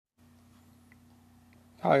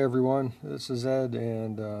Hi everyone, this is Ed,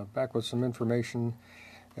 and back with some information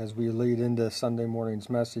as we lead into Sunday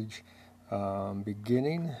morning's message,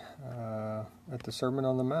 beginning at the Sermon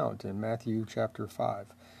on the Mount in Matthew chapter 5.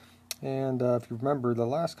 And if you remember the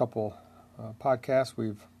last couple podcasts,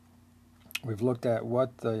 we've looked at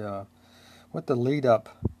what the lead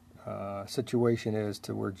up situation is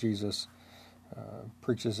to where Jesus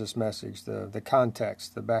preaches this message, the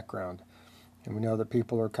context, the background. And we know that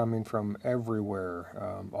people are coming from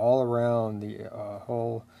everywhere, all around the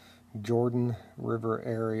whole Jordan River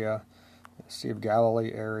area, Sea of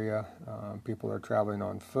Galilee area. People are traveling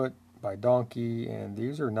on foot, by donkey, and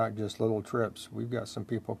these are not just little trips. We've got some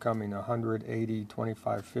people coming 180,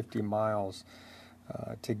 25, 50 miles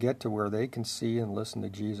to get to where they can see and listen to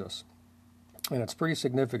Jesus. And it's pretty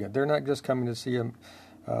significant. They're not just coming to see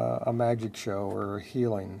a magic show or a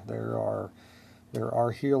healing. There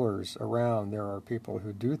are healers around. There are people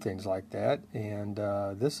who do things like that, and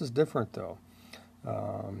this is different, though.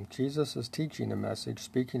 Jesus is teaching a message,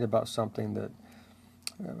 speaking about something that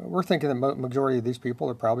we're thinking the majority of these people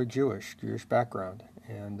are probably Jewish background,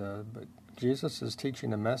 and but Jesus is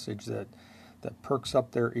teaching a message that perks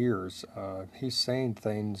up their ears. He's saying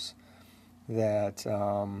things that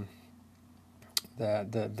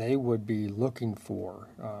that they would be looking for.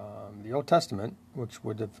 The Old Testament, which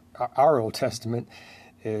would have our Old Testament,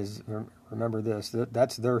 is, remember this,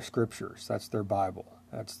 that's their scriptures, that's their Bible.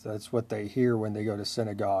 That's what they hear when they go to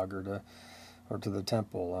synagogue or to the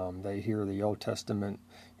temple. They hear the Old Testament.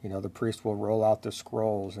 You know, the priest will roll out the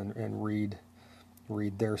scrolls and read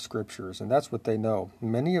their scriptures, and that's what they know.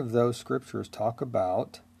 Many of those scriptures talk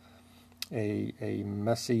about a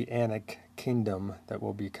messianic kingdom that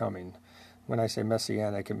will be coming. When I say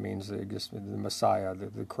messianic, it means the Messiah,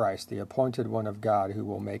 the Christ, the appointed one of God who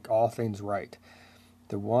will make all things right,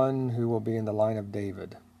 the one who will be in the line of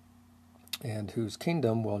David, and whose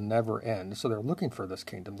kingdom will never end. So they're looking for this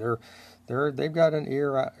kingdom. They've got an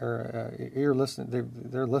ear listening.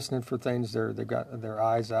 They're listening for things. They've got their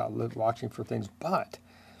eyes out watching for things. But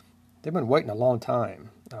they've been waiting a long time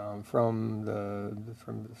from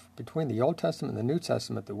between the Old Testament and the New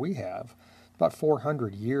Testament that we have. About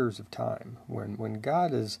 400 years of time when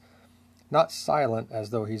God is not silent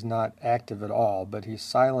as though he's not active at all, but he's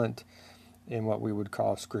silent in what we would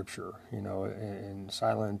call Scripture, and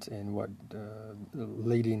silent in what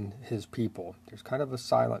leading his people. There's kind of a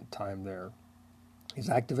silent time there. He's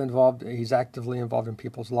actively involved in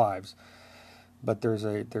people's lives, but there's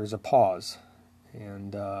a pause,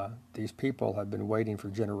 and these people have been waiting for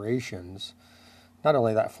generations. Not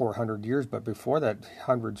only that 400 years, but before that,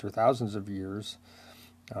 hundreds or thousands of years,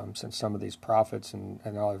 since some of these prophets, and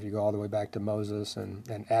all, if you go all the way back to Moses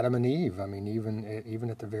and Adam and Eve. I mean,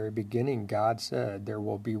 even at the very beginning, God said there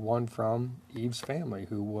will be one from Eve's family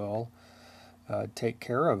who will take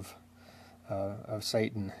care of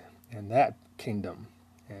Satan and that kingdom,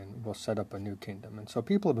 and will set up a new kingdom. And so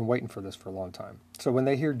people have been waiting for this for a long time. So when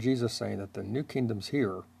they hear Jesus saying that the new kingdom's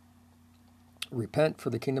here, repent,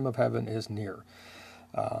 for the kingdom of heaven is near.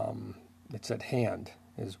 It's at hand,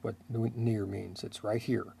 is what near means. It's right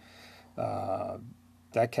here.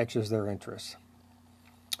 That catches their interest.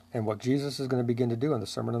 And what Jesus is going to begin to do in the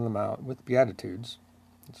Sermon on the Mount with Beatitudes,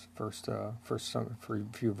 it's first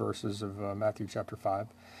few verses of Matthew chapter 5,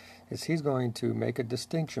 is he's going to make a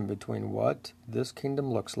distinction between what this kingdom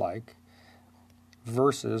looks like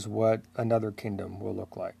versus what another kingdom will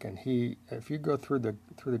look like. And if you go through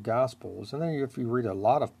the Gospels, and then if you read a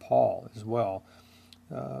lot of Paul as well,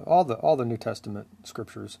 all the New Testament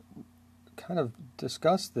scriptures kind of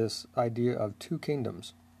discuss this idea of two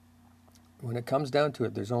kingdoms. When it comes down to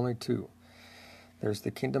it, there's only two. There's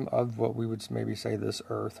the kingdom of what we would maybe say this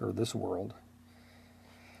earth or this world,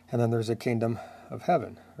 and then there's a kingdom of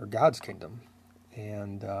heaven, or God's kingdom.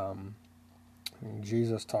 And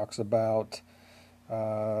Jesus talks about,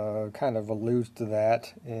 kind of alludes to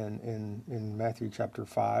that in Matthew chapter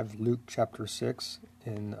 5, Luke chapter 6,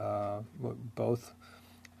 in both.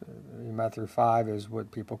 Matthew 5 is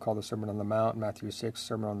what people call the Sermon on the Mount. Matthew 6,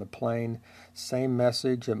 Sermon on the Plain. Same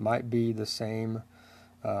message. It might be the same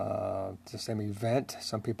event.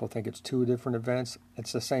 Some people think it's two different events.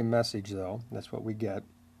 It's the same message, though. That's what we get.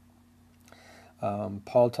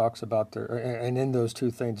 Paul talks about and in those two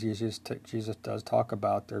things, Jesus does talk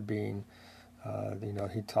about there being,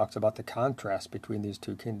 he talks about the contrast between these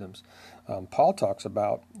two kingdoms. Paul talks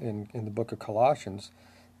about in the book of Colossians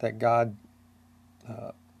that God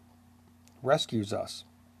rescues us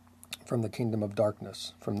from the kingdom of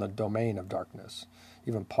darkness, from the domain of darkness.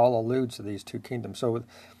 Even Paul alludes to these two kingdoms. So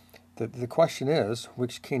the question is,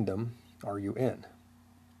 which kingdom are you in?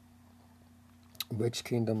 Which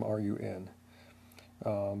kingdom are you in?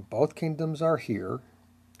 Both kingdoms are here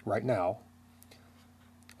right now,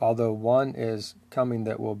 although one is coming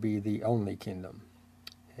that will be the only kingdom.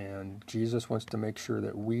 And Jesus wants to make sure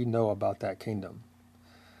that we know about that kingdom.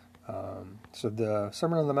 So the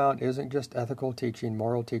Sermon on the Mount isn't just ethical teaching,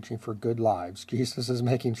 moral teaching for good lives. Jesus is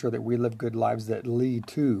making sure that we live good lives that lead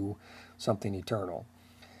to something eternal.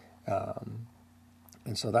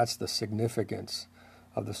 And so that's the significance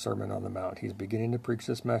of the Sermon on the Mount. He's beginning to preach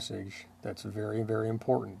this message that's very, very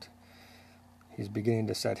important. He's beginning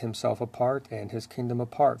to set himself apart and his kingdom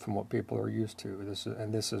apart from what people are used to.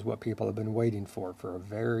 This is what people have been waiting for a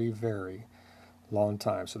very, very long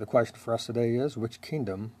time. So the question for us today is, which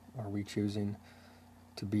kingdom are we choosing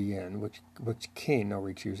to be in? Which king are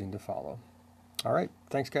we choosing to follow? All right.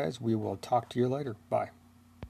 Thanks, guys. We will talk to you later. Bye.